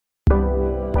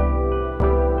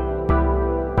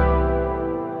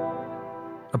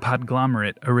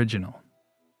Podglomerate original.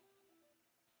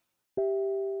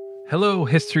 Hello,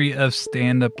 History of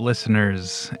Stand-Up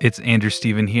listeners. It's Andrew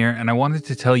Stephen here, and I wanted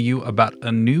to tell you about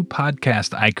a new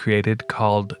podcast I created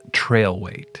called Trail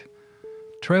Weight.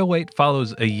 Trail Weight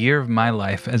follows a year of my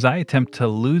life as I attempt to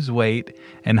lose weight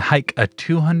and hike a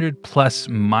 200-plus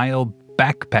mile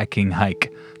backpacking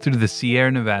hike through the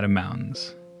Sierra Nevada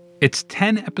mountains. It's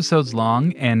 10 episodes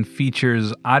long and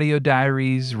features audio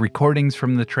diaries, recordings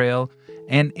from the trail,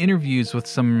 and interviews with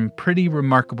some pretty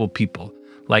remarkable people,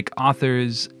 like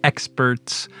authors,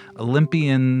 experts,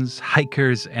 Olympians,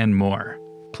 hikers, and more.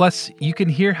 Plus, you can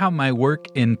hear how my work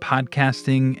in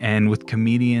podcasting and with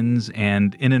comedians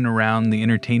and in and around the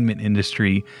entertainment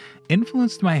industry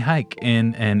influenced my hike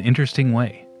in an interesting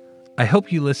way. I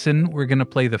hope you listen. We're going to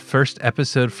play the first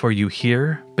episode for you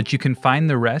here, but you can find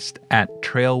the rest at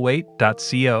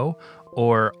trailweight.co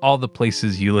or all the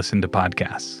places you listen to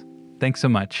podcasts. Thanks so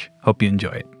much. Hope you enjoy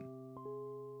it.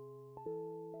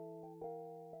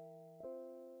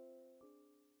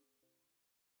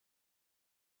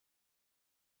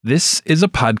 This is a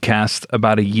podcast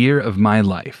about a year of my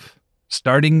life,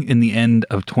 starting in the end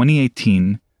of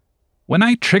 2018, when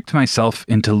I tricked myself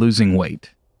into losing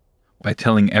weight by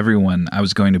telling everyone I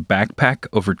was going to backpack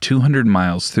over 200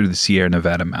 miles through the Sierra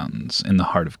Nevada mountains in the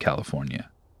heart of California.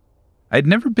 I'd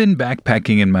never been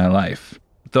backpacking in my life,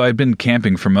 though I'd been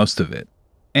camping for most of it.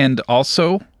 And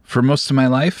also, for most of my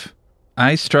life,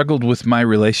 I struggled with my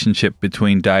relationship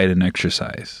between diet and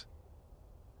exercise.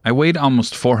 I weighed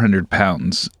almost 400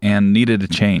 pounds and needed a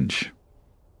change.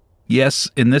 Yes,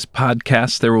 in this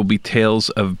podcast there will be tales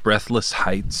of breathless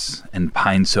heights and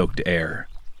pine-soaked air,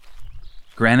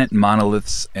 granite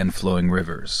monoliths and flowing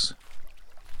rivers.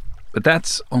 But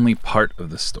that's only part of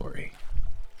the story.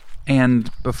 And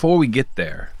before we get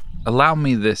there, allow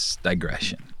me this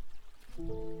digression.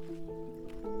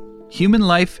 Human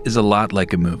life is a lot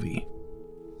like a movie.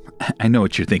 I know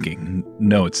what you're thinking.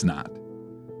 No, it's not.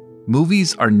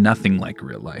 Movies are nothing like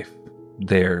real life.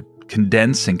 They're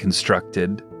condensed and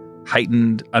constructed,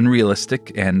 heightened,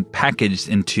 unrealistic, and packaged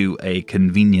into a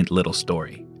convenient little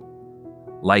story.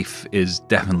 Life is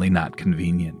definitely not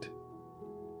convenient.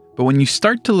 But when you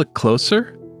start to look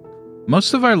closer,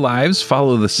 most of our lives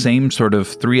follow the same sort of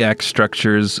 3-act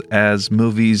structures as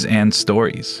movies and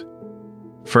stories.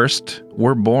 First,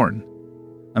 we're born,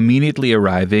 immediately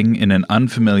arriving in an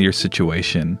unfamiliar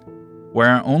situation where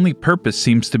our only purpose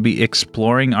seems to be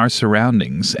exploring our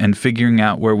surroundings and figuring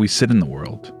out where we sit in the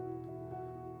world.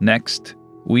 Next,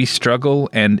 we struggle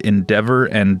and endeavor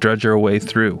and drudge our way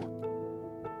through.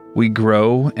 We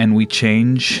grow and we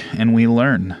change and we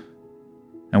learn,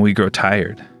 and we grow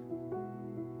tired.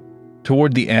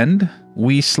 Toward the end,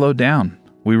 we slow down,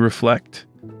 we reflect.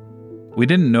 We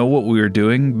didn't know what we were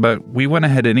doing, but we went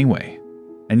ahead anyway.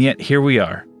 And yet here we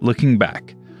are, looking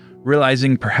back,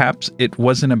 realizing perhaps it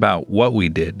wasn't about what we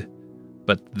did,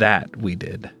 but that we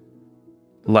did.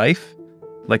 Life,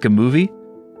 like a movie,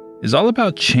 is all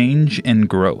about change and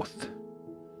growth.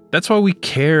 That's why we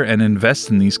care and invest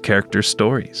in these characters'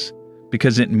 stories,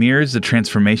 because it mirrors the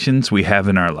transformations we have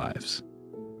in our lives.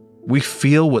 We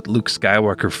feel what Luke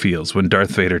Skywalker feels when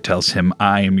Darth Vader tells him,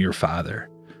 "I am your father,"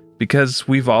 because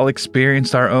we've all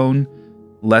experienced our own,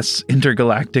 less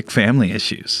intergalactic family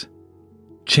issues.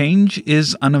 Change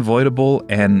is unavoidable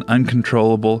and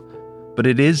uncontrollable, but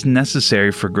it is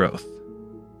necessary for growth.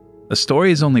 A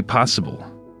story is only possible,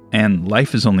 and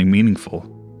life is only meaningful,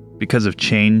 because of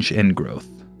change and growth.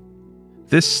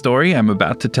 This story I'm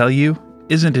about to tell you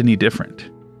isn't any different.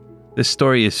 This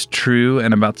story is true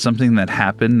and about something that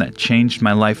happened that changed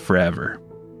my life forever.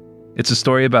 It's a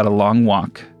story about a long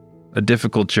walk, a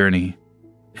difficult journey,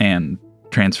 and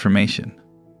transformation.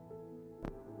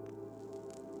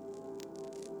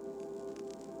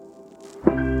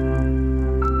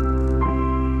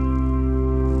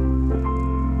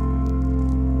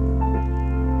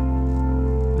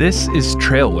 This is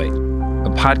Trail Weight, a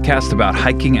podcast about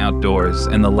hiking outdoors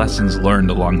and the lessons learned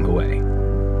along the way.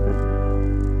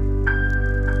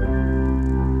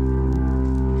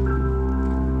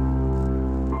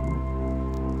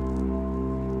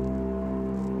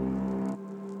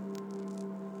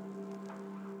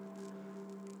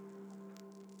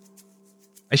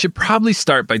 I should probably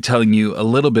start by telling you a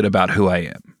little bit about who I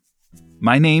am.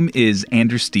 My name is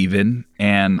Andrew Stephen,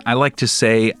 and I like to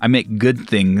say I make good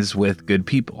things with good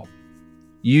people.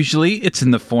 Usually it's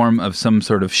in the form of some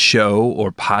sort of show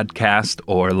or podcast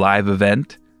or live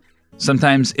event.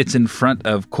 Sometimes it's in front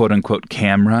of quote-unquote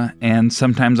camera, and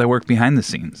sometimes I work behind the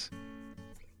scenes.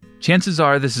 Chances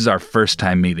are this is our first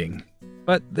time meeting,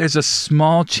 but there's a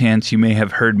small chance you may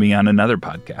have heard me on another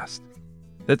podcast.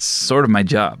 That's sort of my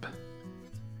job.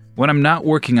 When I'm not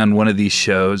working on one of these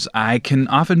shows, I can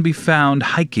often be found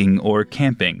hiking or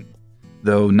camping,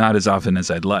 though not as often as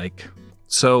I'd like.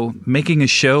 So making a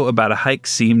show about a hike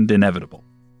seemed inevitable.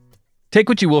 Take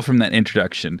what you will from that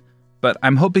introduction, but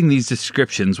I'm hoping these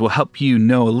descriptions will help you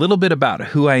know a little bit about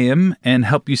who I am and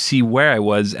help you see where I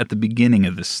was at the beginning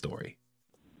of this story.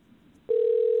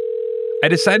 I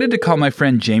decided to call my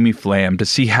friend Jamie Flam to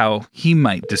see how he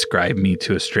might describe me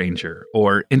to a stranger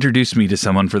or introduce me to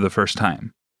someone for the first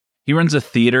time. He runs a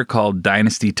theater called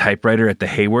Dynasty Typewriter at the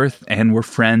Hayworth, and we're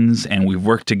friends and we've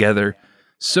worked together.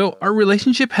 So our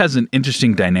relationship has an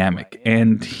interesting dynamic,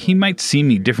 and he might see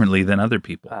me differently than other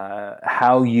people.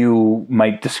 How you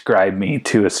might describe me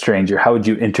to a stranger? How would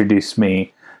you introduce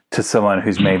me to someone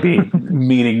who's maybe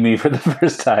meeting me for the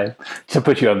first time? To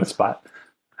put you on the spot.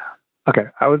 Okay,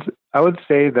 I would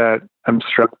say that I'm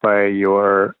struck by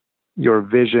your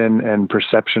vision and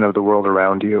perception of the world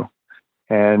around you,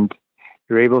 and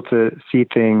you're able to see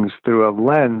things through a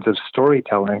lens of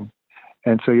storytelling.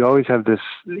 And so you always have this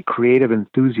creative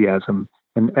enthusiasm,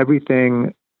 and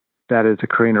everything that is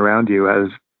occurring around you has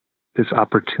this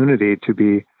opportunity to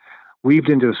be weaved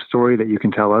into a story that you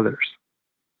can tell others.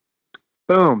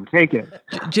 Boom, take it.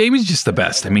 Jamie's just the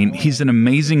best. I mean, he's an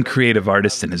amazing creative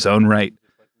artist in his own right.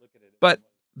 But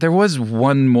there was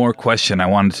one more question I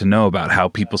wanted to know about how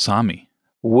people saw me.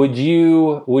 Would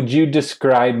you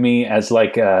describe me as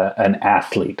like an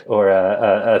athlete or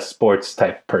a sports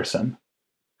type person?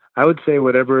 I would say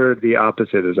whatever the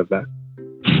opposite is of that.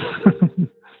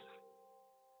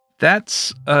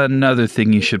 That's another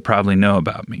thing you should probably know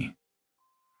about me.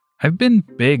 I've been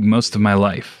big most of my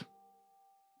life.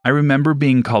 I remember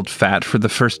being called fat for the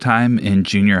first time in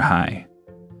junior high.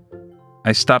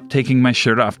 I stopped taking my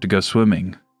shirt off to go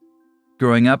swimming.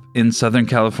 Growing up in Southern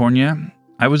California,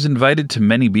 I was invited to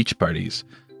many beach parties,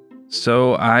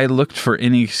 so I looked for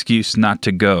any excuse not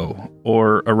to go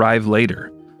or arrive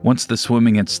later, once the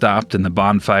swimming had stopped and the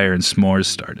bonfire and s'mores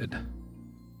started.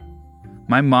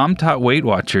 My mom taught Weight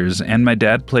Watchers and my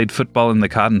dad played football in the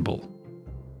Cotton Bowl.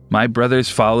 My brothers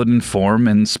followed in form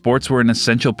and sports were an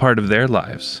essential part of their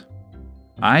lives.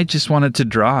 I just wanted to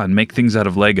draw and make things out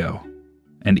of Lego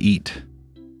and eat.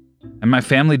 And my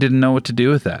family didn't know what to do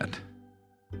with that.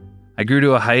 I grew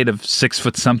to a height of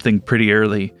 6'something pretty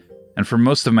early, and for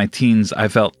most of my teens I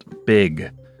felt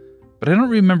big. But I don't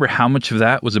remember how much of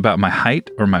that was about my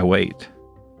height or my weight.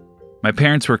 My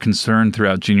parents were concerned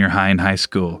throughout junior high and high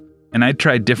school, and I'd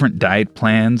tried different diet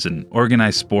plans and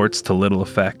organized sports to little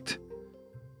effect.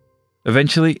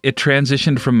 Eventually, it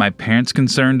transitioned from my parents'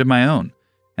 concern to my own,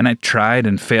 and I tried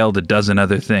and failed a dozen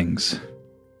other things.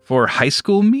 For high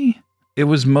school me, it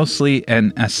was mostly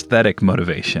an aesthetic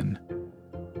motivation.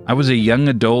 I was a young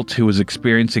adult who was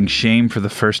experiencing shame for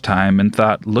the first time and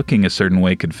thought looking a certain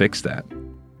way could fix that.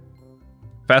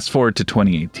 Fast forward to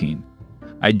 2018.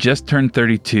 I just turned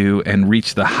 32 and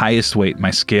reached the highest weight my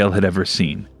scale had ever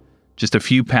seen, just a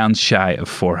few pounds shy of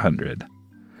 400.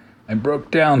 I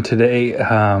broke down today,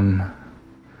 and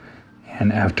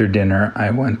after dinner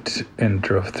I went and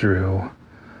drove through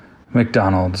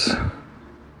McDonald's.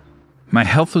 My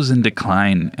health was in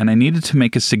decline, and I needed to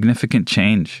make a significant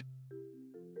change.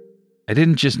 I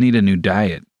didn't just need a new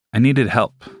diet, I needed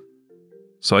help.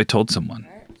 So I told someone.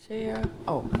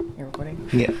 Oh, you're recording?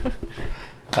 Yeah.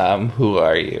 Who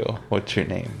are you? What's your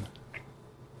name?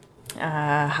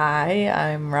 Hi,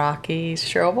 I'm Rocky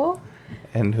Strobel.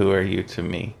 And who are you to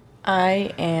me?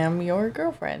 I am your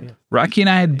girlfriend. Rocky and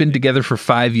I had been together for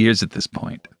 5 years at this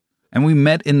point, and we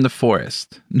met in the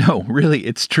forest. No, really,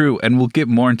 it's true, and we'll get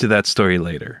more into that story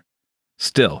later.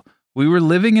 Still, we were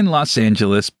living in Los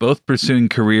Angeles, both pursuing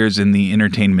careers in the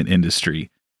entertainment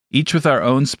industry, each with our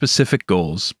own specific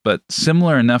goals, but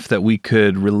similar enough that we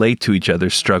could relate to each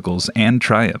other's struggles and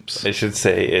triumphs. I should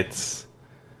say it's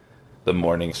the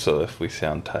morning, so if we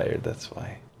sound tired, that's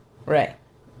why. Right.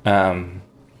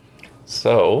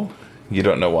 So, you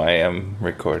don't know why I'm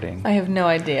recording? I have no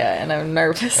idea, and I'm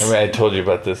nervous. I mean, I told you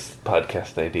about this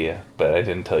podcast idea, but I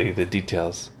didn't tell you the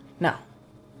details. No.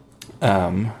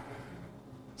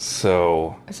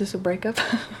 So... Is this a breakup?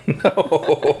 No.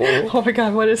 Oh my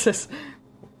god, what is this?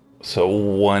 So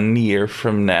 1 year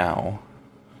from now...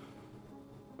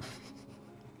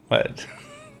 What?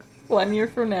 1 year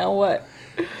from now, what?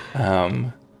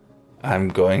 I'm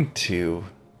going to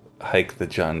hike the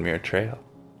John Muir Trail.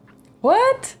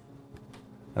 What?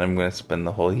 And I'm going to spend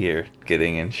the whole year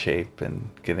getting in shape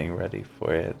and getting ready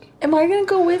for it. Am I going to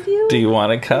go with you? Do you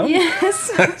want to come?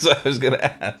 Yes. That's what I was going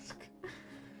to ask.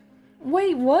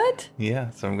 Wait, what? Yeah,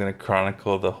 so I'm going to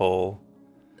chronicle the whole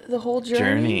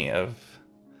journey of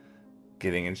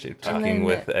getting in shape, And talking then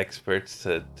with experts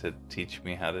to teach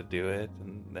me how to do it,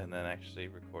 and then actually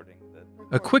recording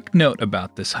the. A quick note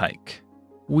about this hike.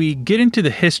 We get into the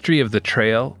history of the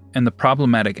trail and the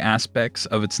problematic aspects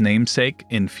of its namesake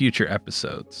in future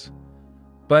episodes.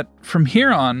 But from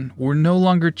here on, we're no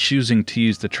longer choosing to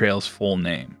use the trail's full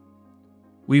name.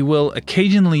 We will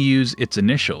occasionally use its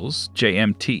initials,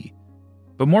 JMT,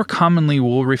 but more commonly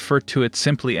we'll refer to it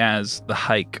simply as the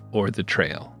hike or the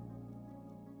trail.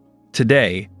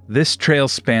 Today, this trail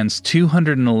spans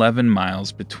 211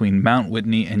 miles between Mount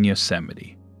Whitney and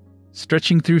Yosemite,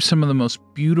 stretching through some of the most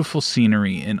beautiful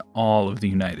scenery in all of the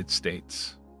United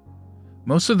States.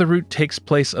 Most of the route takes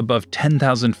place above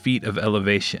 10,000 feet of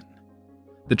elevation.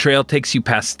 The trail takes you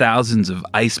past thousands of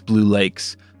ice-blue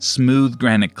lakes, smooth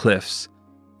granite cliffs,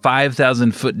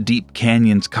 5,000-foot deep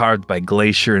canyons carved by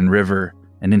glacier and river,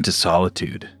 and into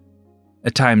solitude.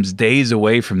 At times days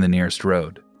away from the nearest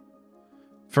road.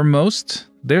 For most,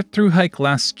 their through hike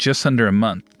lasts just under a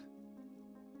month.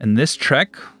 And this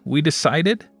trek, we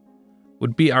decided,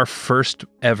 would be our first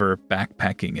ever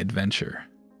backpacking adventure.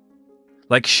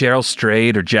 Like Cheryl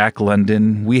Strayed or Jack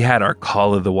London, we had our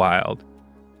call of the wild.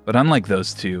 But unlike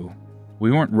those two,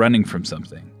 we weren't running from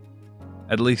something.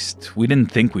 At least, we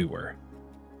didn't think we were.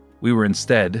 We were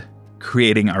instead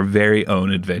creating our very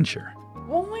own adventure.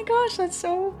 Oh my gosh, that's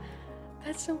so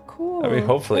cool. I mean,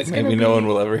 hopefully, That's maybe gonna no be- one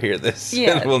will ever hear this.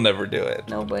 Yeah. And we'll never do it.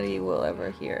 Nobody will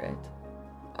ever hear it.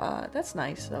 That's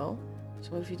nice though.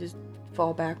 So if you just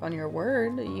fall back on your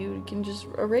word, you can just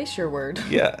erase your word.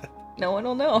 Yeah. No one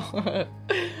will know.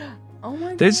 Oh my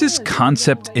god. There's this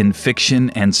concept in fiction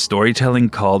and storytelling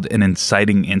called an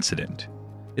inciting incident.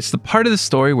 It's the part of the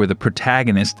story where the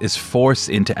protagonist is forced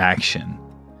into action.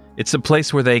 It's a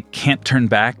place where they can't turn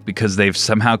back because they've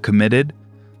somehow committed,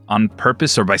 on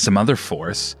purpose or by some other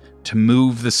force, to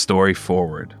move the story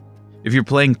forward. If you're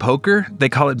playing poker, they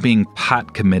call it being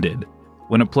pot committed.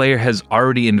 When a player has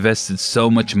already invested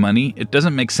so much money, it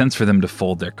doesn't make sense for them to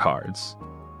fold their cards.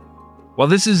 While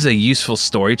this is a useful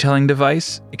storytelling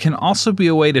device, it can also be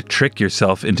a way to trick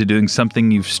yourself into doing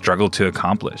something you've struggled to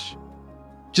accomplish.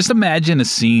 Just imagine a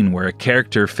scene where a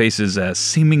character faces a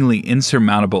seemingly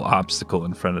insurmountable obstacle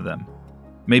in front of them.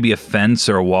 Maybe a fence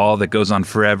or a wall that goes on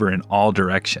forever in all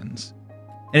directions.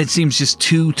 And it seems just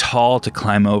too tall to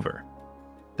climb over.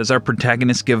 Does our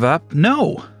protagonist give up?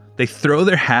 No! They throw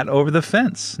their hat over the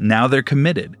fence. Now they're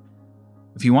committed.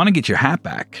 If you want to get your hat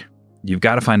back, you've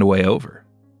got to find a way over.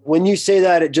 When you say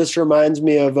that, it just reminds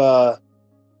me of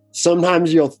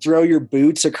sometimes you'll throw your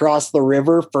boots across the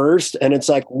river first, and it's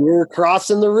like, we're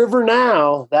crossing the river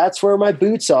now. That's where my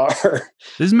boots are.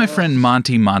 This is my friend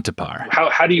Monty Montepar.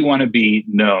 How do you want to be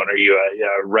known? Are you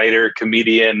a writer,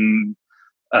 comedian?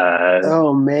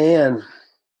 Oh, man.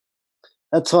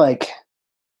 It's like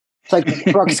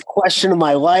the crux question of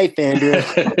my life, Andrew.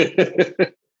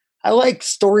 I like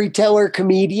storyteller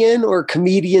comedian or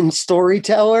comedian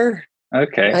storyteller.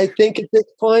 Okay. I think at this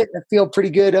point, I feel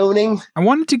pretty good owning. I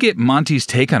wanted to get Monty's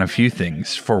take on a few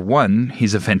things. For one,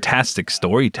 he's a fantastic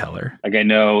storyteller. Like I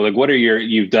know, like what are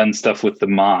you've done stuff with the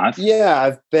Moth.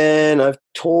 Yeah, I've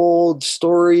told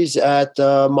stories at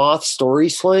Moth Story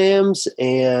Slams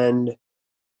and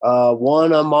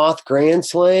won a Moth Grand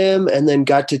Slam, and then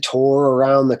got to tour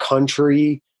around the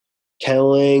country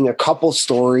telling a couple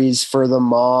stories for the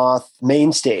Moth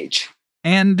main stage.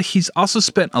 And he's also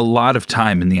spent a lot of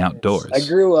time in the outdoors. I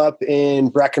grew up in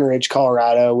Breckenridge,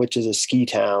 Colorado, which is a ski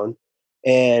town.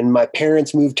 And my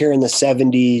parents moved here in the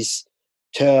 70s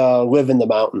to live in the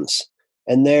mountains.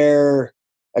 And there,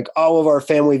 like all of our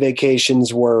family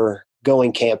vacations were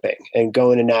going camping and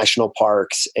going to national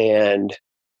parks. And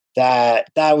that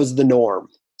was the norm.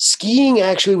 Skiing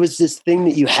actually was this thing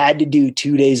that you had to do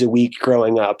 2 days a week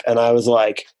growing up. And I was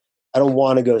like, I don't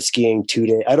want to go skiing 2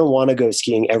 days. I don't want to go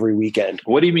skiing every weekend.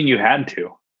 What do you mean you had to?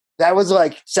 That was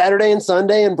like Saturday and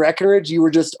Sunday in Breckenridge, you were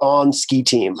just on ski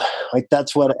team. Like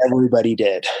that's what everybody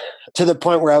did. To the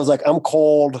point where I was like, I'm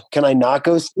cold. Can I not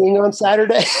go skiing on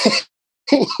Saturday?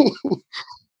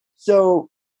 So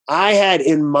I had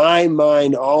in my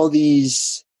mind all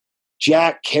these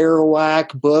Jack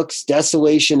Kerouac books,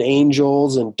 Desolation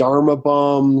Angels and Dharma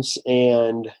Bums.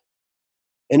 And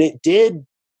it did,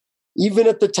 even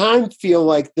at the time, feel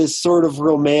like this sort of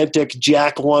romantic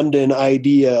Jack London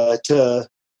idea to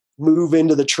move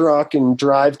into the truck and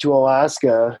drive to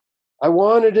Alaska. I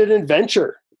wanted an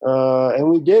adventure. And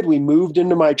we did. We moved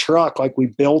into my truck. Like we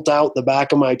built out the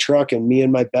back of my truck and me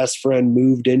and my best friend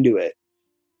moved into it.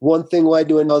 One thing led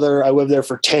to another. I lived there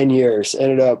for 10 years,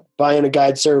 ended up buying a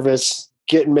guide service,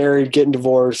 getting married, getting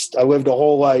divorced. I lived a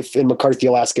whole life in McCarthy,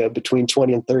 Alaska between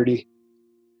 20 and 30.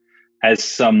 as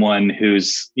someone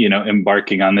who's,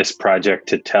 embarking on this project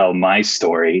to tell my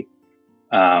story,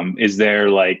 is there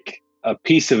like a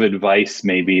piece of advice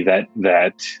maybe that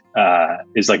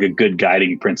is like a good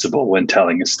guiding principle when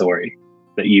telling a story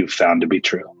that you've found to be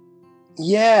true?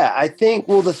 Yeah, I think,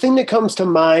 the thing that comes to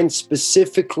mind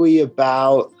specifically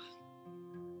about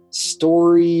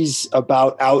stories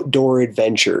about outdoor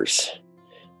adventures,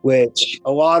 which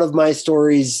a lot of my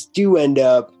stories do end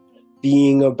up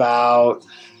being about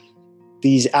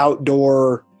these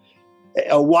a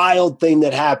wild thing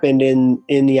that happened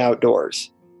in the outdoors.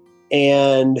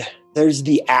 And there's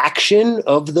the action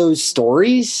of those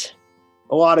stories.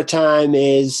 A lot of time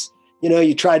is,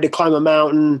 you tried to climb a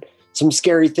mountain, some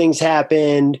scary things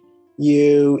happened.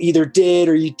 You either did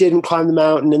or you didn't climb the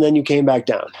mountain, and then you came back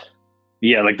down.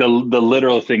 Yeah, like the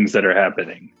literal things that are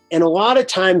happening. And a lot of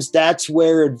times that's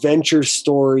where adventure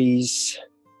stories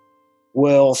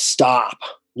will stop,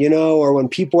 or when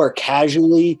people are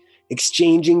casually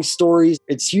exchanging stories,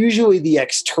 it's usually the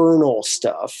external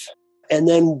stuff. And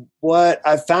then what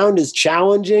I've found is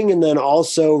challenging, and then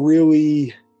also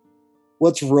really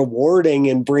what's rewarding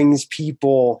and brings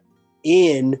people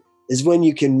in is when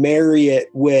you can marry it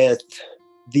with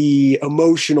the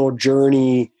emotional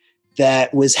journey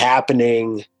that was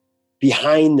happening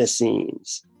behind the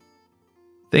scenes.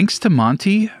 Thanks to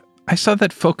Monty, I saw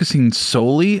that focusing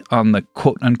solely on the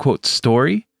quote-unquote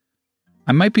story,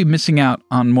 I might be missing out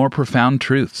on more profound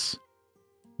truths.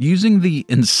 Using the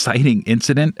inciting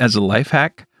incident as a life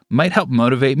hack might help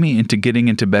motivate me into getting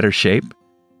into better shape,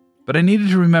 but I needed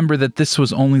to remember that this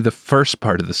was only the first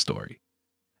part of the story,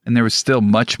 and there was still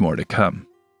much more to come.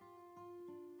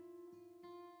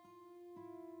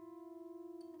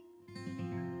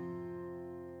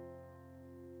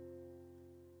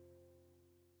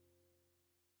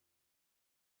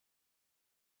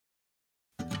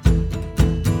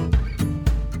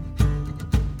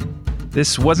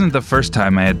 This wasn't the first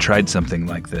time I had tried something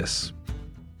like this.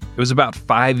 It was about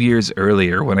 5 years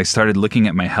earlier when I started looking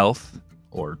at my health,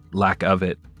 or lack of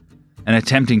it, and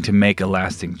attempting to make a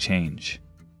lasting change,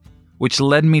 which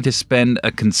led me to spend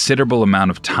a considerable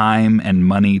amount of time and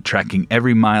money tracking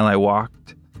every mile I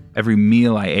walked, every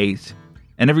meal I ate,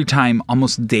 and every time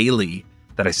almost daily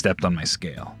that I stepped on my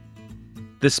scale.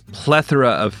 This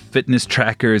plethora of fitness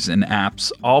trackers and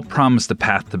apps all promised a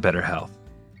path to better health,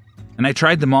 and I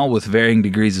tried them all with varying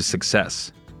degrees of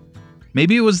success.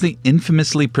 Maybe it was the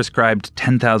infamously prescribed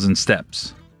 10,000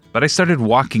 steps, but I started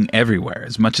walking everywhere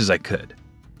as much as I could.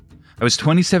 I was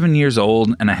 27 years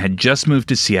old and I had just moved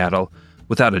to Seattle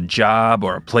without a job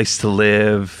or a place to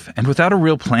live, and without a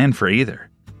real plan for either.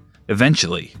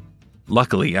 Eventually,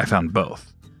 luckily, I found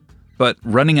both. But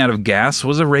running out of gas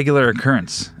was a regular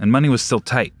occurrence, and money was still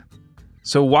tight.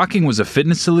 So walking was a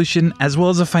fitness solution as well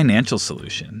as a financial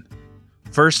solution.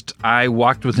 First, I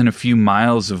walked within a few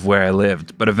miles of where I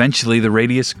lived, but eventually the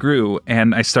radius grew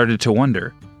and I started to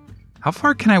wonder, how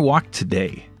far can I walk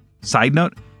today? Side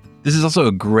note, this is also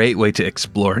a great way to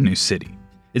explore a new city.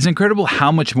 It's incredible how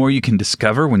much more you can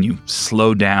discover when you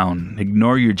slow down,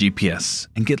 ignore your GPS,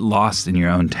 and get lost in your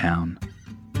own town.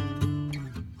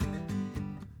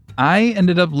 I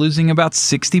ended up losing about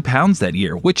 60 pounds that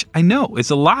year, which I know is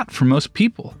a lot for most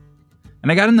people.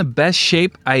 And I got in the best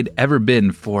shape I'd ever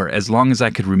been for as long as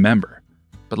I could remember.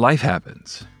 But life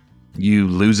happens. You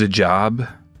lose a job,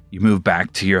 you move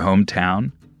back to your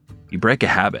hometown, you break a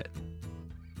habit.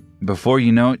 Before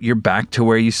you know it, you're back to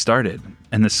where you started,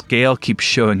 and the scale keeps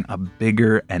showing a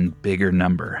bigger and bigger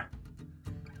number.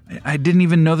 I didn't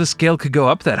even know the scale could go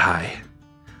up that high.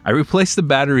 I replaced the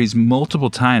batteries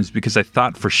multiple times because I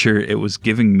thought for sure it was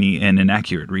giving me an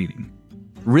inaccurate reading.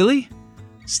 Really?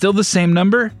 Still the same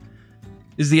number?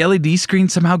 Is the LED screen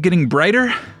somehow getting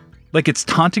brighter? Like it's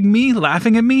taunting me,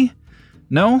 laughing at me?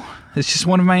 No? It's just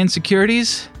one of my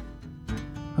insecurities?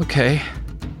 Okay.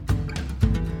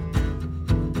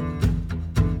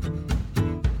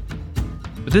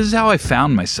 But this is how I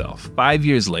found myself 5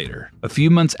 years later, a few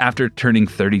months after turning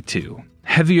 32,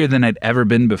 heavier than I'd ever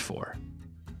been before.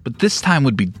 But this time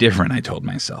would be different, I told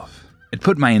myself. I'd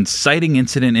put my inciting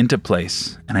incident into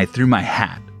place, and I threw my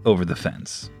hat over the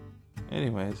fence.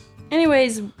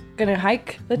 Anyways, gonna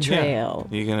hike the trail.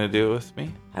 You gonna do it with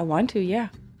me? I want to, yeah.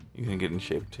 You gonna get in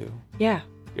shape too? Yeah.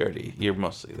 You're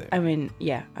mostly there. I mean,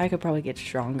 yeah, I could probably get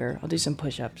stronger. I'll do some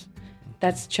push-ups.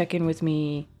 That's check in with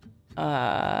me.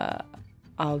 I'll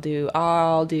do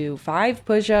 5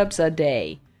 push-ups a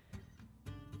day.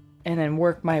 And then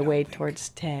work my way towards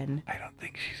 10. I don't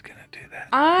think she's gonna do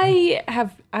that.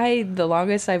 The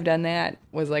longest I've done that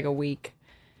was like a week.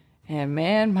 And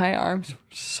man, my arms were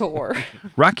sore.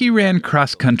 Rocky ran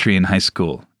cross country in high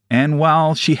school, and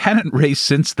while she hadn't raced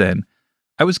since then,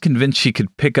 I was convinced she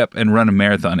could pick up and run a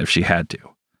marathon if she had to.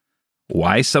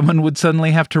 Why someone would suddenly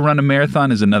have to run a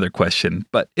marathon is another question,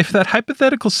 but if that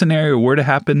hypothetical scenario were to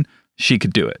happen, she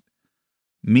could do it.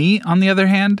 Me, on the other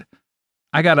hand,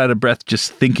 I got out of breath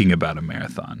just thinking about a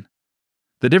marathon.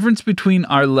 The difference between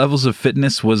our levels of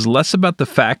fitness was less about the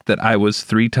fact that I was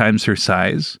 3 times her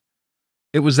size.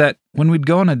 It was that when we'd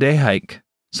go on a day hike,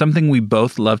 something we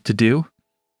both loved to do,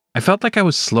 I felt like I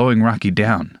was slowing Rocky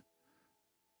down.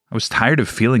 I was tired of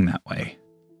feeling that way.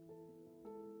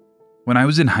 When I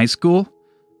was in high school,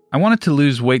 I wanted to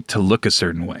lose weight to look a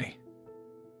certain way.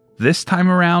 This time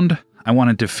around, I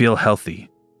wanted to feel healthy.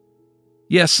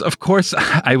 Yes, of course,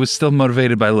 I was still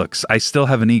motivated by looks. I still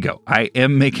have an ego. I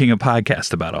am making a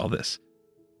podcast about all this.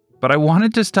 But I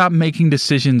wanted to stop making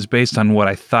decisions based on what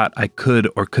I thought I could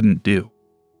or couldn't do.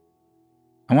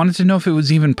 I wanted to know if it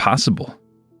was even possible,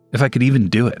 if I could even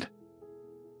do it.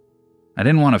 I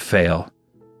didn't want to fail.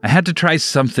 I had to try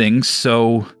something,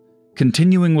 so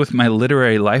continuing with my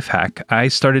literary life hack, I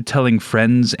started telling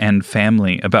friends and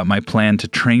family about my plan to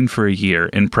train for a year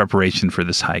in preparation for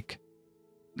this hike.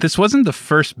 This wasn't the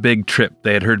first big trip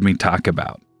they had heard me talk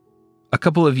about. A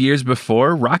couple of years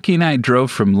before, Rocky and I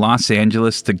drove from Los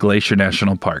Angeles to Glacier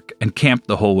National Park and camped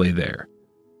the whole way there.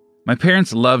 My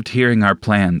parents loved hearing our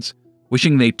plans,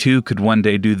 wishing they too could one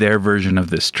day do their version of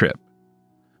this trip.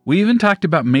 We even talked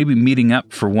about maybe meeting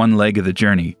up for one leg of the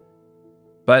journey.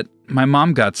 But my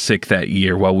mom got sick that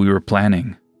year while we were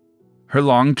planning. Her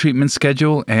long treatment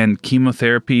schedule and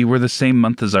chemotherapy were the same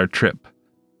month as our trip.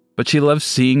 But she loved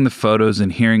seeing the photos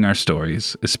and hearing our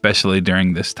stories, especially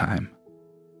during this time.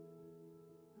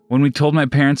 When we told my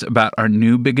parents about our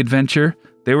new big adventure,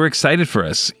 they were excited for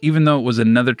us, even though it was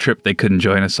another trip they couldn't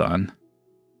join us on.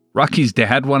 Rocky's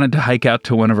dad wanted to hike out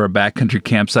to one of our backcountry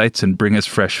campsites and bring us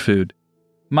fresh food.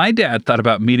 My dad thought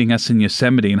about meeting us in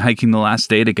Yosemite and hiking the last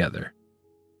day together.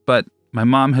 But my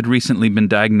mom had recently been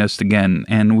diagnosed again,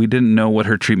 and we didn't know what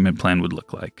her treatment plan would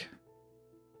look like.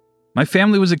 My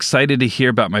family was excited to hear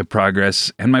about my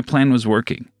progress, and my plan was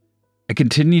working. I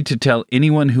continued to tell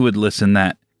anyone who would listen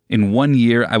that in 1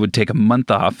 year I would take a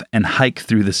month off and hike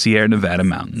through the Sierra Nevada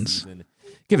mountains.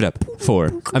 Give it up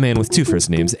for a man with 2 first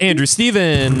names, Andrew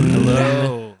Steven.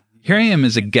 Hello. Here I am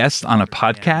as a guest on a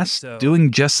podcast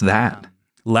doing just that.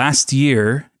 Last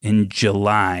year in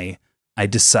July, I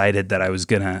decided that I was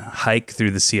going to hike through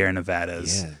the Sierra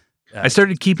Nevadas. I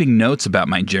started keeping notes about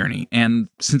my journey, and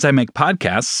since I make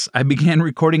podcasts, I began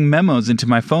recording memos into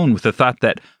my phone with the thought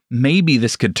that maybe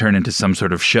this could turn into some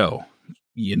sort of show.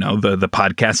 You know, the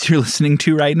podcast you're listening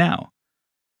to right now.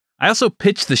 I also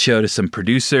pitched the show to some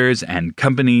producers and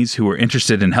companies who were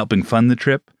interested in helping fund the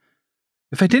trip.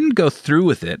 If I didn't go through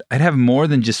with it, I'd have more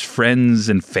than just friends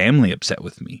and family upset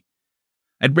with me.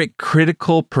 I'd break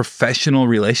critical professional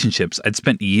relationships I'd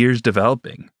spent years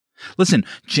developing. Listen,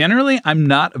 generally, I'm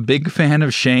not a big fan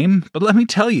of shame, but let me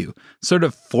tell you, sort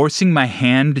of forcing my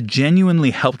hand genuinely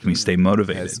helped me stay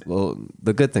motivated. Yes, well,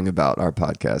 the good thing about our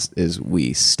podcast is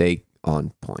we stay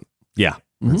on point. Yeah.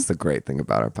 That's the great thing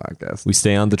about our podcast. We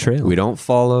stay on the trail. We don't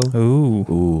follow.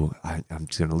 Ooh. I'm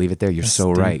just going to leave it there. You're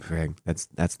so right, Greg.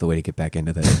 That's the way to get back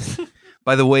into this.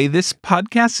 By the way, this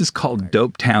podcast is called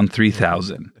Dopetown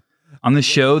 3000. On the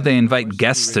show, they invite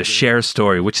guests to share a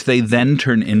story, which they then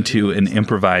turn into an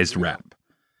improvised rap.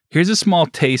 Here's a small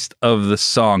taste of the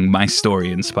song my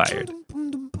story inspired.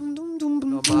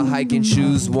 My hiking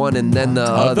shoes, one and then the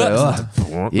other.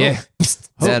 Yeah.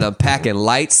 And I'm packing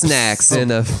light snacks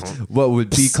in a what would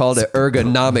be called an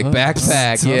ergonomic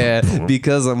backpack. Yeah,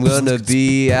 because I'm gonna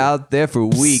be out there for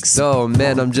weeks. Oh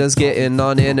man, I'm just getting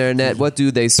on the internet. What do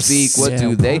they speak? What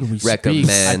do they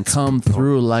recommend? I come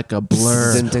through like a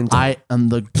blur. I am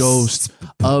the ghost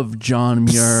of John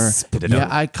Muir. Yeah,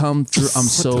 I come through. I'm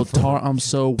so I'm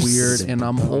so weird, and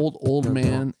I'm old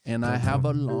man, and I have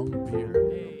a long beard.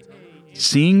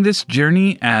 Seeing this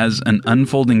journey as an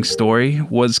unfolding story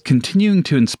was continuing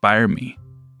to inspire me.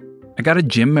 I got a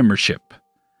gym membership,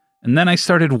 and then I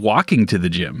started walking to the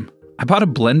gym. I bought a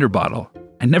blender bottle.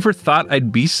 I never thought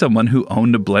I'd be someone who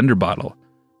owned a blender bottle.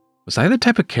 Was I the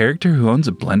type of character who owns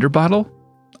a blender bottle?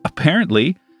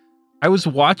 Apparently. I was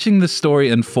watching the story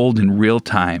unfold in real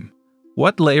time.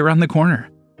 What lay around the corner?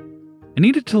 I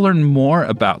needed to learn more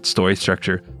about story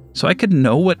structure so I could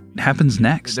know what happens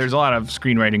next. There's a lot of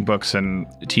screenwriting books and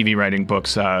TV writing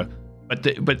books,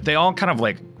 but they all kind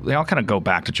of go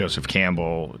back to Joseph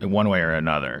Campbell in one way or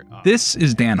another. This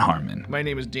is Dan Harmon. My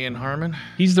name is Dan Harmon.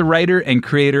 He's the writer and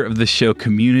creator of the show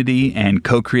Community and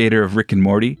co-creator of Rick and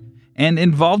Morty, and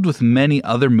involved with many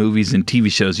other movies and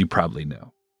TV shows you probably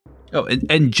know. Oh,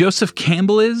 and Joseph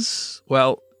Campbell is,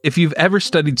 well, if you've ever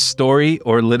studied story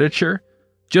or literature,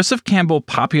 Joseph Campbell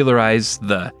popularized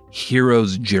the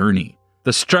hero's journey,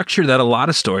 the structure that a lot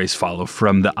of stories follow,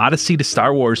 from the Odyssey to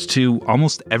Star Wars to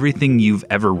almost everything you've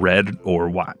ever read or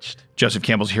watched. Joseph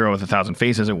Campbell's Hero with a Thousand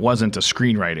Faces, it wasn't a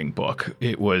screenwriting book.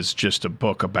 It was just a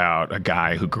book about a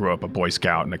guy who grew up a Boy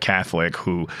Scout and a Catholic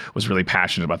who was really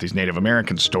passionate about these Native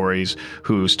American stories,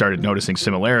 who started noticing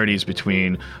similarities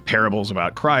between parables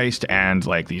about Christ and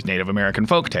like these Native American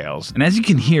folktales. And as you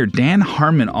can hear, Dan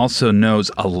Harmon also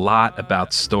knows a lot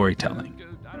about storytelling.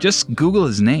 Just Google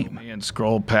his name. And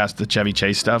scroll past the Chevy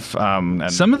Chase stuff.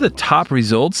 And some of the top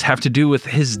results have to do with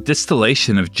his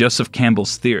distillation of Joseph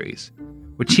Campbell's theories,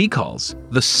 which he calls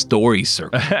the story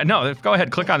circle. No, go ahead,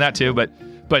 click on that too.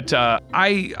 But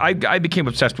I became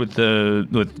obsessed with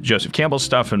Joseph Campbell's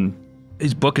stuff, and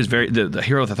his book is the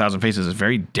Hero with a Thousand Faces is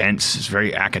very dense. It's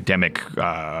very academic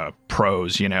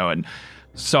prose, and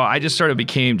so I just sort of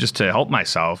became, just to help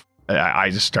myself, I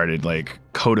just started like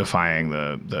codifying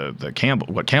the Campbell,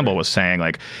 what Campbell was saying,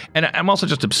 like, and I'm also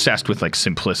just obsessed with like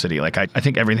simplicity. Like I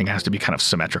think everything has to be kind of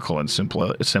symmetrical and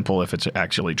simple if it's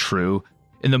actually true.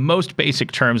 In the most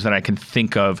basic terms that I can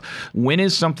think of, when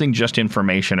is something just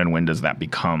information and when does that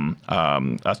become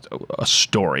a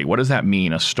story? What does that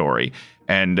mean, a story?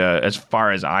 And as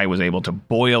far as I was able to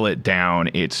boil it down,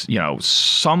 it's,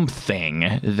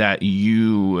 something that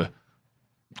you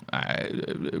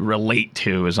relate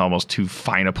to is almost too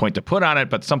fine a point to put on it,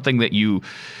 but something that you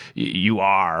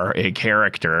are a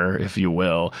character, if you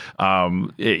will,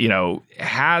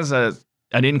 has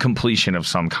an incompletion of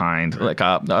some kind, like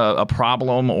a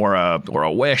problem or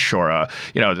a wish or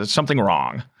there's something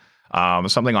wrong,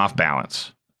 something off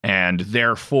balance, and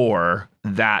therefore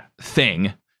that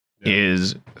thing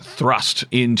is thrust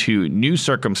into new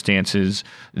circumstances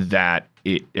that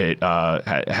it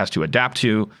has to adapt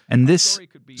to. And this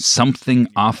something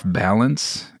off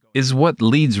balance is what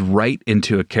leads right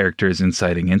into a character's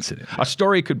inciting incident. A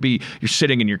story could be you're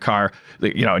sitting in your car,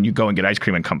 and you go and get ice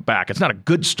cream and come back. It's not a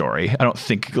good story. I don't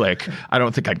think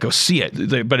I'd go see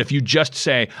it. But if you just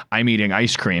say, I'm eating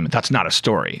ice cream, that's not a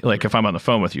story. Like if I'm on the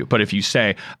phone with you. But if you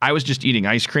say, I was just eating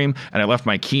ice cream and I left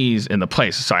my keys in the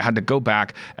place, so I had to go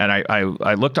back and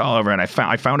I looked all over and I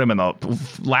found him in the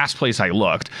last place I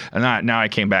looked, and now I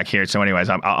came back here. So anyways,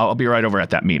 I'll be right over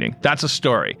at that meeting. That's a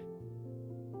story.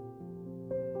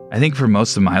 I think for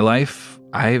most of my life,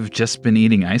 I've just been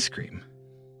eating ice cream.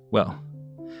 Well,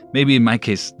 maybe in my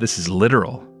case, this is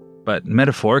literal, but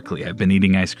metaphorically, I've been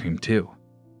eating ice cream too.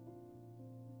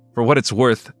 For what it's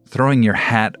worth, throwing your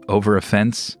hat over a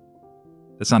fence,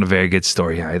 that's not a very good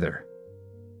story either.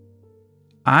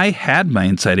 I had my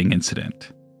inciting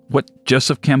incident, what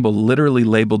Joseph Campbell literally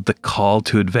labeled the call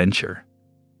to adventure.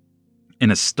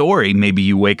 In a story, maybe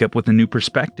you wake up with a new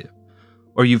perspective,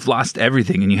 or you've lost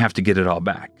everything and you have to get it all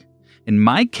back. In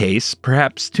my case,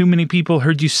 perhaps too many people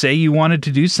heard you say you wanted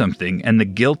to do something and the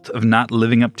guilt of not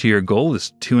living up to your goal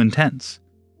is too intense.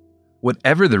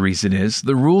 Whatever the reason is,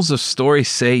 the rules of story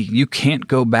say you can't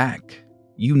go back.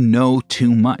 You know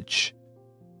too much.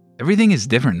 Everything is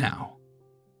different now.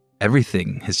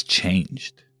 Everything has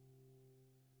changed.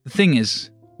 The thing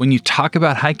is, when you talk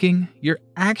about hiking, you're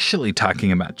actually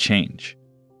talking about change.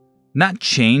 Not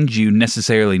change you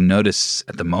necessarily notice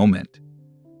at the moment,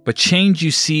 but change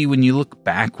you see when you look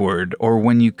backward or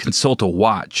when you consult a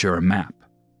watch or a map.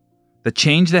 The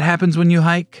change that happens when you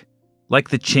hike, like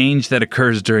the change that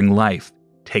occurs during life,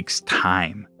 takes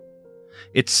time.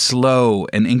 It's slow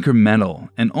and incremental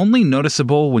and only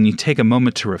noticeable when you take a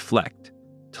moment to reflect,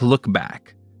 to look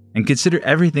back, and consider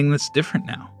everything that's different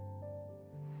now.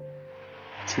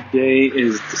 Today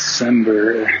is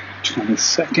December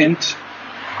 22nd.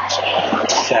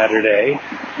 Saturday,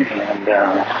 and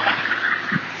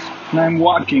I'm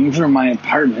walking from my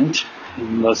apartment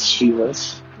in Los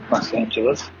Feliz, Los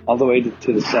Angeles, all the way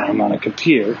to the Santa Monica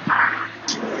Pier,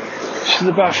 which is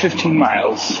about 15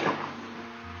 miles.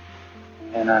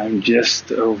 And I'm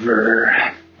just over,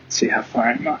 let's see how far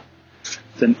I'm on.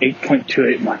 It's an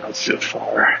 8.28 miles so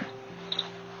far.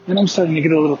 And I'm starting to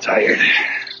get a little tired.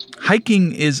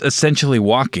 Hiking is essentially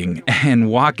walking, and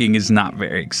walking is not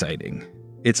very exciting.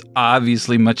 It's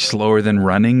obviously much slower than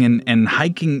running, and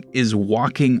hiking is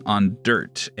walking on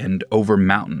dirt and over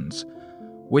mountains,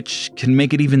 which can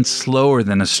make it even slower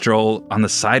than a stroll on the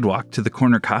sidewalk to the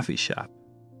corner coffee shop.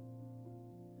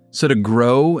 So to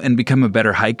grow and become a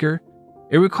better hiker,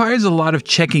 it requires a lot of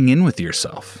checking in with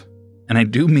yourself. And I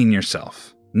do mean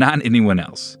yourself, not anyone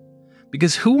else.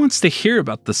 Because who wants to hear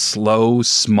about the slow,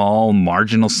 small,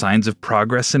 marginal signs of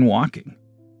progress in walking?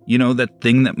 You know, that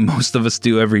thing that most of us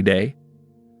do every day?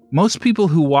 Most people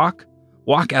who walk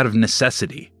out of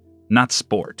necessity, not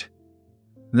sport.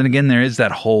 Then again, there is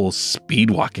that whole speed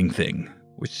walking thing,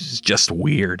 which is just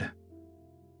weird.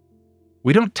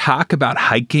 We don't talk about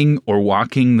hiking or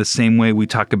walking the same way we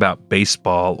talk about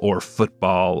baseball or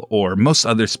football or most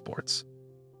other sports.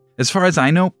 As far as I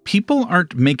know, people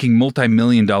aren't making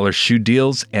multi-million-dollar shoe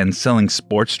deals and selling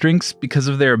sports drinks because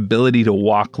of their ability to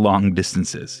walk long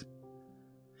distances.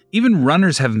 Even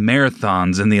runners have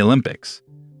marathons in the Olympics.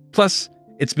 Plus,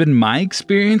 it's been my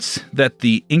experience that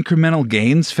the incremental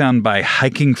gains found by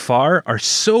hiking far are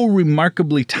so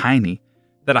remarkably tiny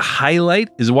that a highlight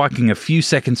is walking a few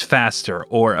seconds faster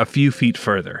or a few feet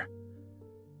further.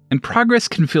 And progress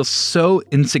can feel so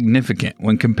insignificant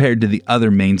when compared to the other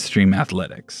mainstream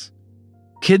athletics.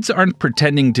 Kids aren't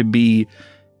pretending to be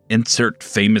insert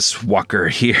famous walker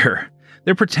here.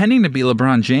 They're pretending to be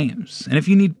LeBron James. And if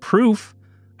you need proof,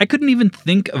 I couldn't even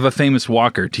think of a famous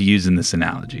walker to use in this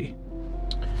analogy.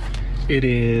 It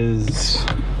is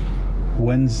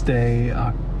Wednesday,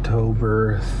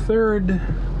 October 3rd,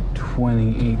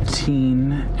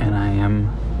 2018, and I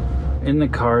am in the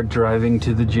car driving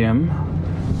to the gym.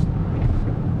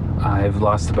 I've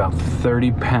lost about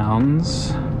 30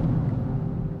 pounds.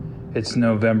 It's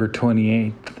November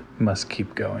 28th. Must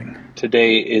keep going.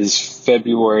 Today is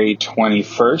February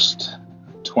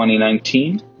 21st,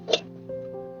 2019,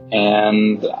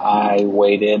 and I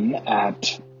weighed in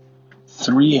at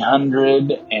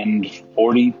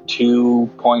 342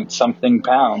 point something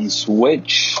pounds,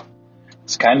 which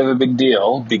is kind of a big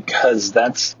deal because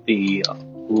that's the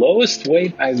lowest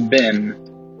weight I've been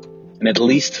in at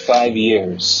least 5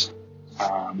 years.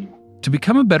 To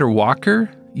become a better walker,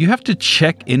 you have to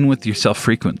check in with yourself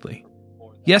frequently.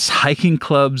 Yes, hiking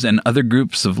clubs and other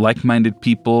groups of like-minded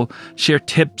people share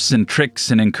tips and tricks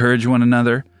and encourage one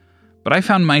another, but I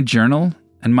found my journal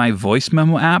and my voice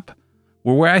memo app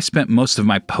were where I spent most of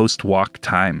my post-walk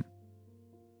time.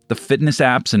 The fitness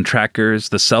apps and trackers,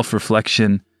 the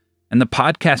self-reflection, and the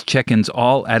podcast check-ins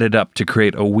all added up to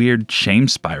create a weird shame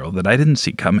spiral that I didn't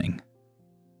see coming.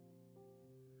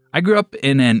 I grew up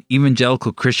in an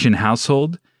evangelical Christian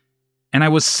household, and I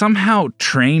was somehow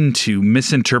trained to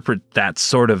misinterpret that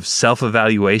sort of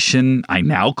self-evaluation I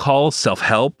now call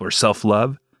self-help or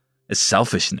self-love as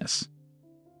selfishness.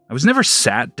 I was never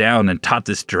sat down and taught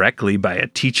this directly by a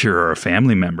teacher or a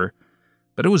family member,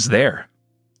 but it was there.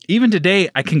 Even today,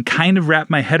 I can kind of wrap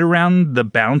my head around the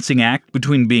balancing act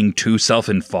between being too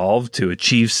self-involved to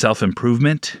achieve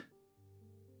self-improvement.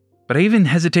 But I even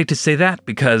hesitate to say that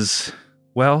because,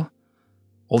 well,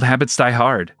 old habits die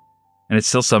hard, and it's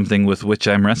still something with which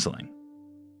I'm wrestling.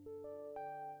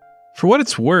 For what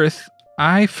it's worth,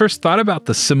 I first thought about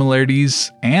the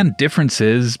similarities and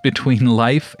differences between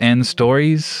life and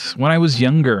stories when I was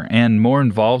younger and more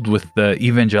involved with the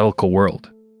evangelical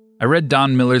world. I read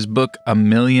Don Miller's book, A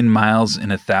Million Miles in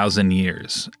 1,000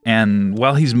 Years, and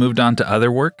while he's moved on to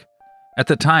other work, at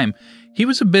the time, he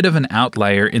was a bit of an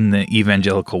outlier in the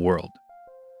evangelical world.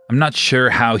 I'm not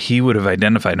sure how he would have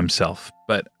identified himself,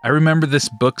 but I remember this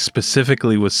book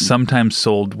specifically was sometimes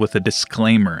sold with a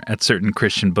disclaimer at certain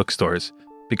Christian bookstores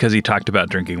because he talked about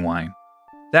drinking wine.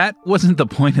 That wasn't the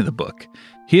point of the book.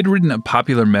 He had written a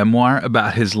popular memoir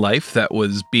about his life that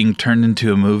was being turned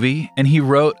into a movie, and he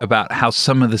wrote about how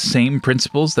some of the same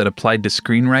principles that applied to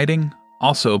screenwriting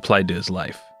also applied to his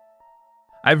life.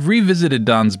 I've revisited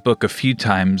Don's book a few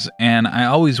times, and I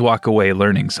always walk away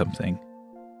learning something.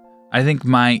 I think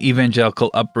my evangelical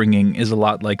upbringing is a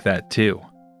lot like that too.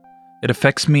 It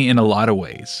affects me in a lot of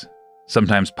ways,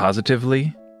 sometimes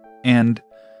positively, and,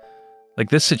 like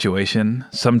this situation,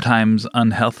 sometimes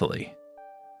unhealthily.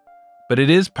 But it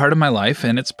is part of my life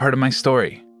and it's part of my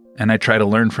story, and I try to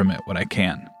learn from it what I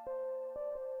can.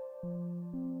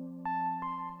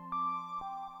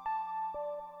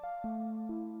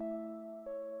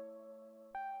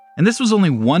 And this was only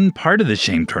one part of the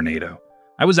shame tornado.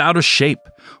 I was out of shape,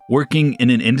 working in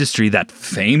an industry that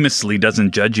famously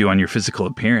doesn't judge you on your physical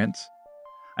appearance.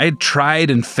 I had tried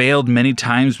and failed many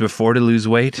times before to lose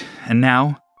weight, and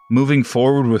now, moving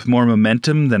forward with more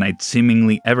momentum than I'd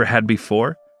seemingly ever had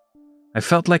before, I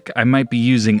felt like I might be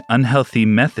using unhealthy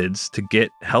methods to get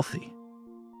healthy.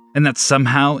 And that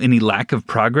somehow any lack of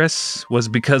progress was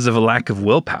because of a lack of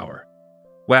willpower.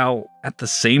 While at the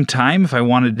same time, if I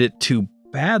wanted it too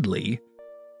badly,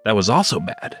 that was also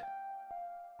bad.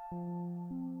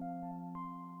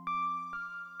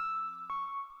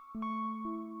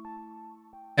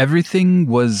 Everything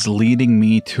was leading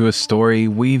me to a story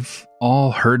we've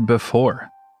all heard before.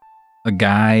 A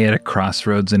guy at a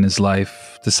crossroads in his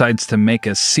life decides to make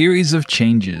a series of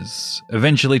changes,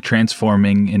 eventually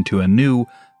transforming into a new,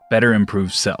 better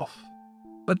improved self.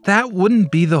 But that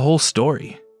wouldn't be the whole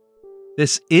story.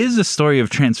 This is a story of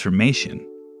transformation,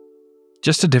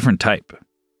 just a different type.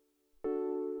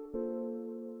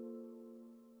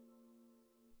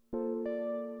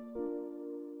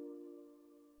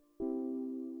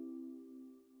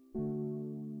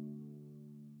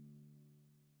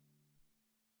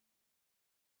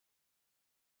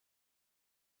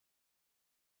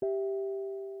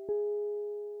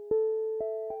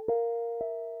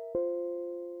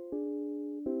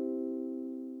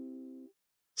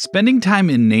 Spending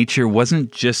time in nature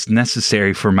wasn't just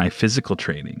necessary for my physical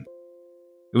training.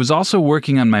 It was also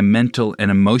working on my mental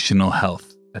and emotional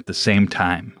health at the same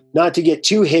time. Not to get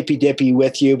too hippy-dippy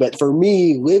with you, but for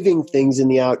me, living things in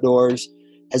the outdoors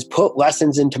has put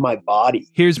lessons into my body.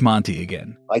 Here's Monty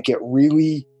again. Like it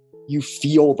really, you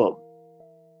feel them.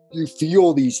 You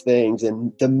feel these things,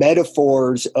 and the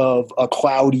metaphors of a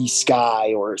cloudy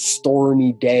sky or a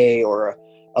stormy day or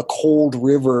a cold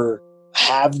river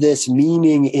have this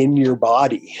meaning in your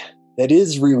body that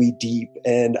is really deep.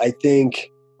 And I think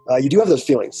you do have those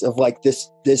feelings of like this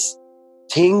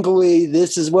tingly,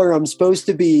 this is where I'm supposed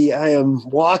to be. I am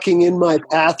walking in my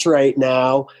path right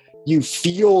now. You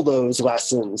feel those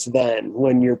lessons then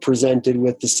when you're presented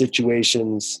with the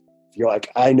situations. You're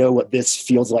like, I know what this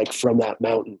feels like from that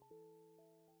mountain.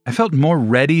 I felt more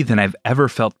ready than I've ever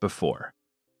felt before.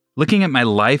 Looking at my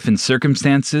life and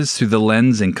circumstances through the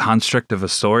lens and construct of a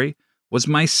story was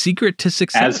my secret to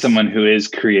success. As someone who is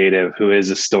creative, who is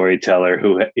a storyteller,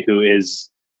 who is,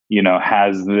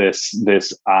 has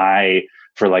this eye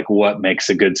for like what makes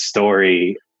a good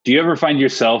story, do you ever find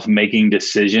yourself making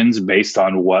decisions based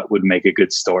on what would make a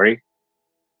good story?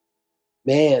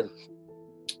 Man,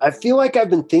 I feel like I've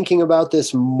been thinking about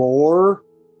this more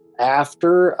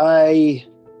after I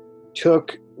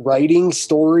took writing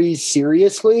stories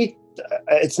seriously.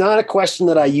 It's not a question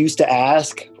that I used to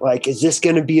ask, like, is this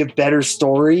going to be a better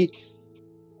story?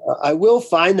 I will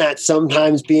find that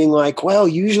sometimes being like, well,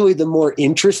 usually the more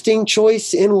interesting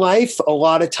choice in life, a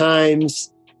lot of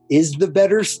times is the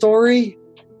better story.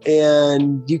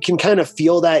 And you can kind of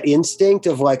feel that instinct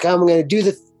of like, I'm going to do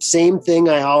the same thing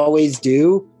I always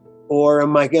do, or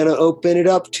am I going to open it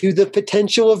up to the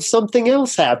potential of something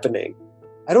else happening?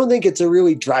 I don't think it's a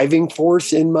really driving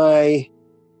force in my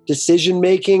decision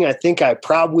making. I think I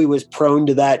probably was prone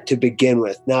to that to begin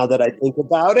with. Now that I think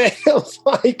about it, it's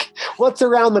like, what's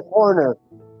around the corner?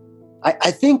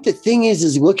 I think the thing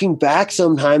is looking back,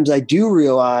 sometimes I do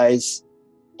realize,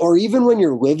 or even when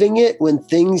you're living it, when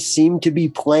things seem to be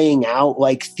playing out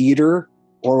like theater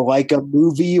or like a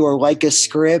movie or like a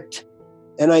script.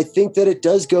 And I think that it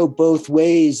does go both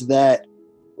ways, that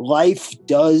life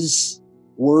does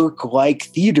work like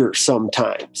theater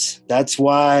sometimes. That's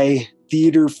why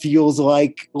theater feels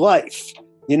like life.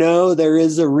 There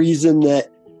is a reason that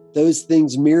those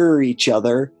things mirror each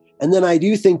other. And then I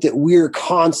do think that we're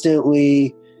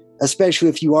constantly, especially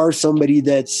if you are somebody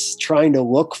that's trying to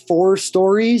look for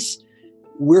stories,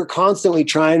 we're constantly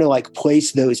trying to like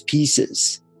place those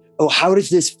pieces. Oh, how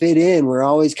does this fit in? We're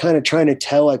always kind of trying to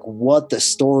tell like what the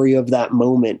story of that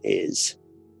moment is.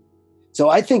 So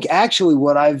I think actually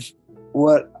what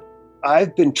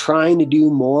I've been trying to do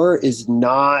more is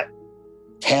not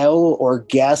tell or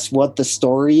guess what the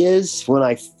story is when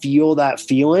I feel that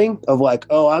feeling of like,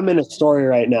 oh, I'm in a story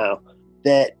right now.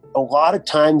 That a lot of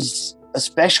times,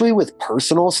 especially with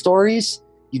personal stories,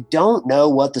 you don't know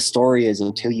what the story is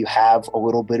until you have a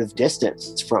little bit of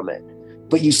distance from it.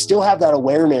 But you still have that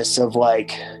awareness of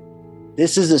like,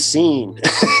 this is a scene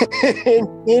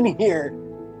in here.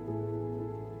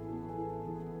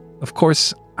 Of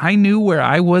course, I knew where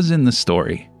I was in the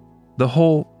story. The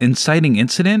whole inciting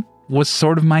incident was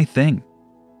sort of my thing.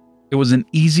 It was an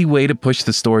easy way to push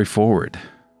the story forward.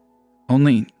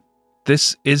 Only,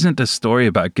 this isn't a story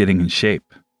about getting in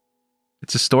shape.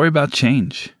 It's a story about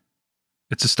change.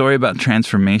 It's a story about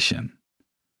transformation.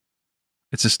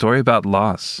 It's a story about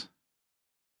loss.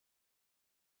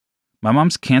 My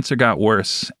mom's cancer got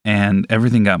worse, and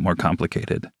everything got more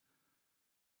complicated.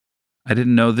 I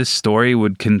didn't know this story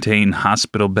would contain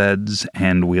hospital beds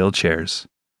and wheelchairs.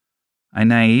 I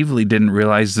naively didn't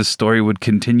realize the story would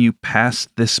continue past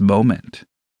this moment.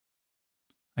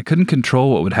 I couldn't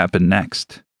control what would happen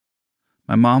next.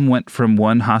 My mom went from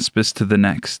one hospice to the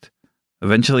next,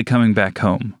 eventually coming back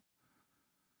home.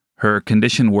 Her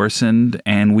condition worsened,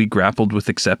 and we grappled with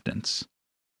acceptance.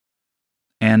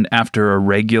 And after a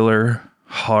regular,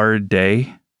 hard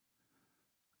day,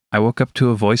 I woke up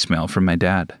to a voicemail from my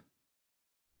dad.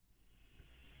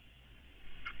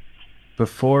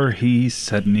 Before he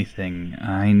said anything,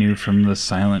 I knew from the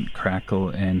silent crackle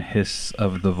and hiss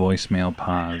of the voicemail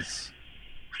pause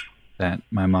that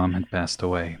my mom had passed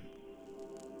away.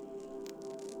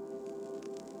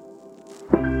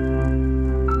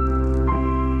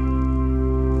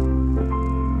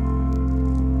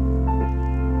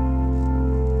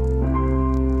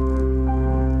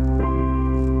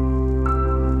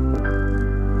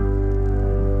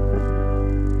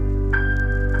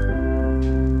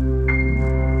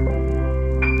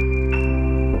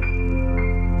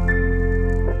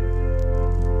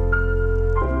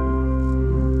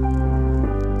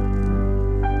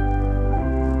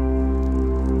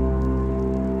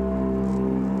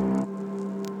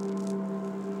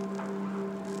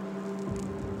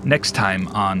 Next time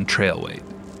on Trailweight.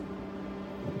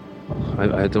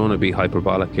 I don't want to be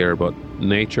hyperbolic here, but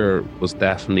nature was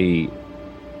definitely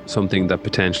something that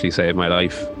potentially saved my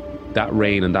life. That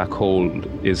rain and that cold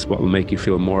is what will make you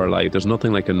feel more alive. There's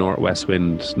nothing like a northwest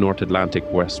wind, North Atlantic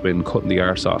west wind cutting the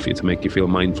arse off you to make you feel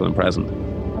mindful and present.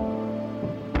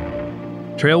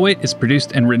 Trailweight is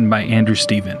produced and written by Andrew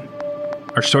Steven.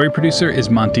 Our story producer is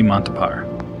Monty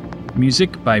Montapar.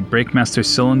 Music by Breakmaster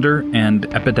Cylinder and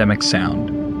Epidemic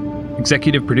Sound.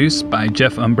 Executive produced by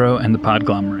Jeff Umbro and the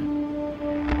Podglomerate.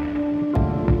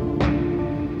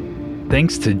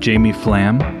 Thanks to Jamie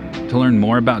Flam. To learn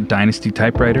more about Dynasty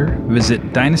Typewriter,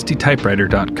 visit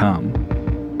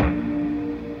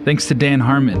dynastytypewriter.com. Thanks to Dan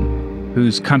Harmon,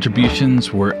 whose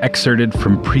contributions were excerpted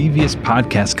from previous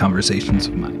podcast conversations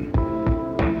of mine.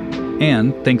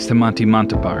 And thanks to Monty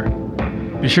Montapar.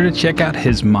 Be sure to check out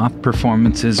his moth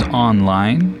performances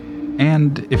online.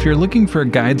 And if you're looking for a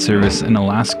guide service in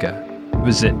Alaska,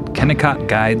 visit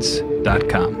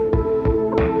KennecottGuides.com.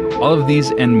 All of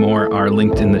these and more are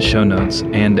linked in the show notes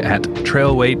and at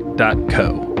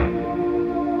trailweight.co.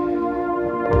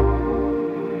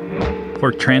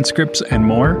 For transcripts and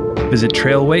more, visit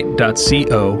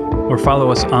trailweight.co or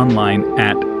follow us online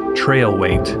at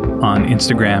Trailweight on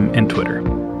Instagram and Twitter.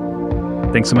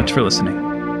 Thanks so much for listening.